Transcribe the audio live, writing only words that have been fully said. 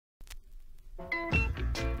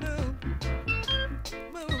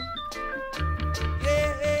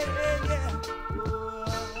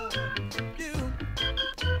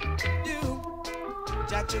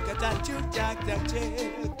chuka ta chuk jack ta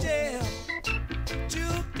jail jail.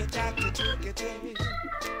 Chuka jack ta chuka jail.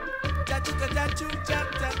 Ta chuka ta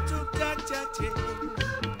chuk jack jail.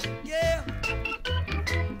 Yeah.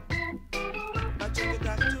 Ta chuka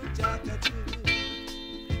ta chuk jack ta jail.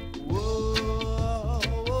 Whoa,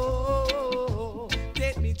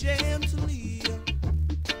 take me gently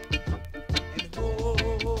and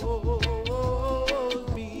hold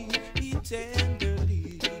me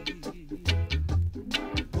tenderly.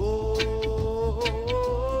 Oh,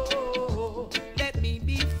 let me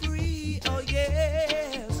be free, oh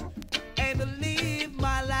yes, and live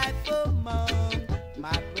my life among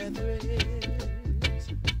my brethren.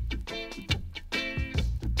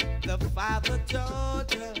 The Father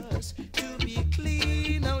taught us to be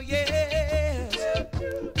clean, oh yes,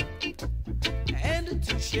 and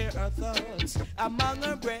to share our thoughts among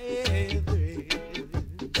our brethren.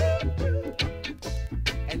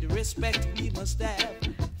 And the respect we must have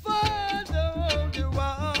for the older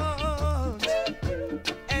ones,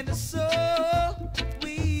 and so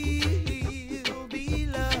we'll be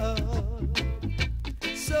loved.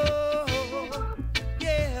 So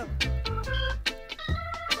yeah.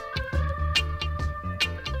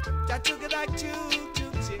 Cha-chuka da chuk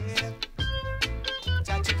chuk yeah.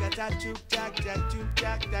 Cha-chuka da chuk jack da chuk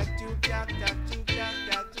jack da chuk jack da chuk jack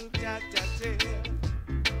da chuk jack da yeah.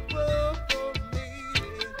 Whoa, oh, lady.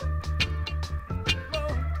 Whoa,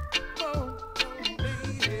 oh,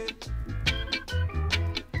 lady.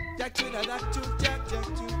 Cha-chuka da chuk jack da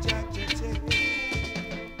chuk jack da yeah.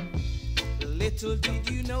 Little did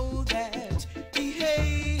you know that he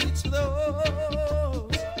hates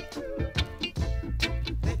those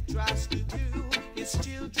that tries to do his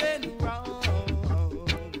children wrong.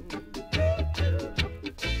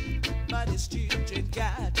 But his children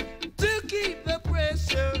got to keep the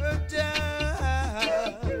pressure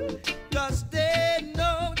down, 'cause they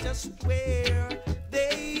know just where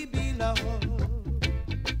they belong.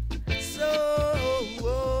 So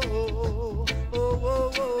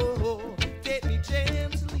take me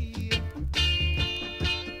gently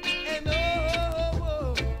and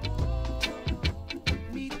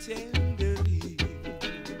me tenderly.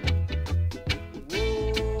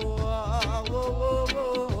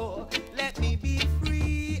 Let me be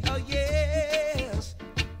free, oh yes,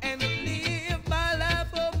 and live my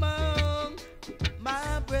life among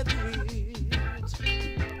my brethren.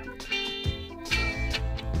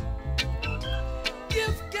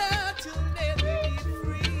 You've got to let me be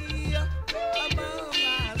free among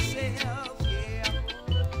myself, yeah,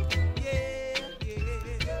 yeah,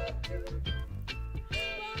 yeah.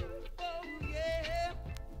 Oh, yeah.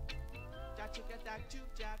 Jack, jack, jack, jack,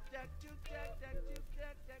 jack, jack, jack, jack, jack.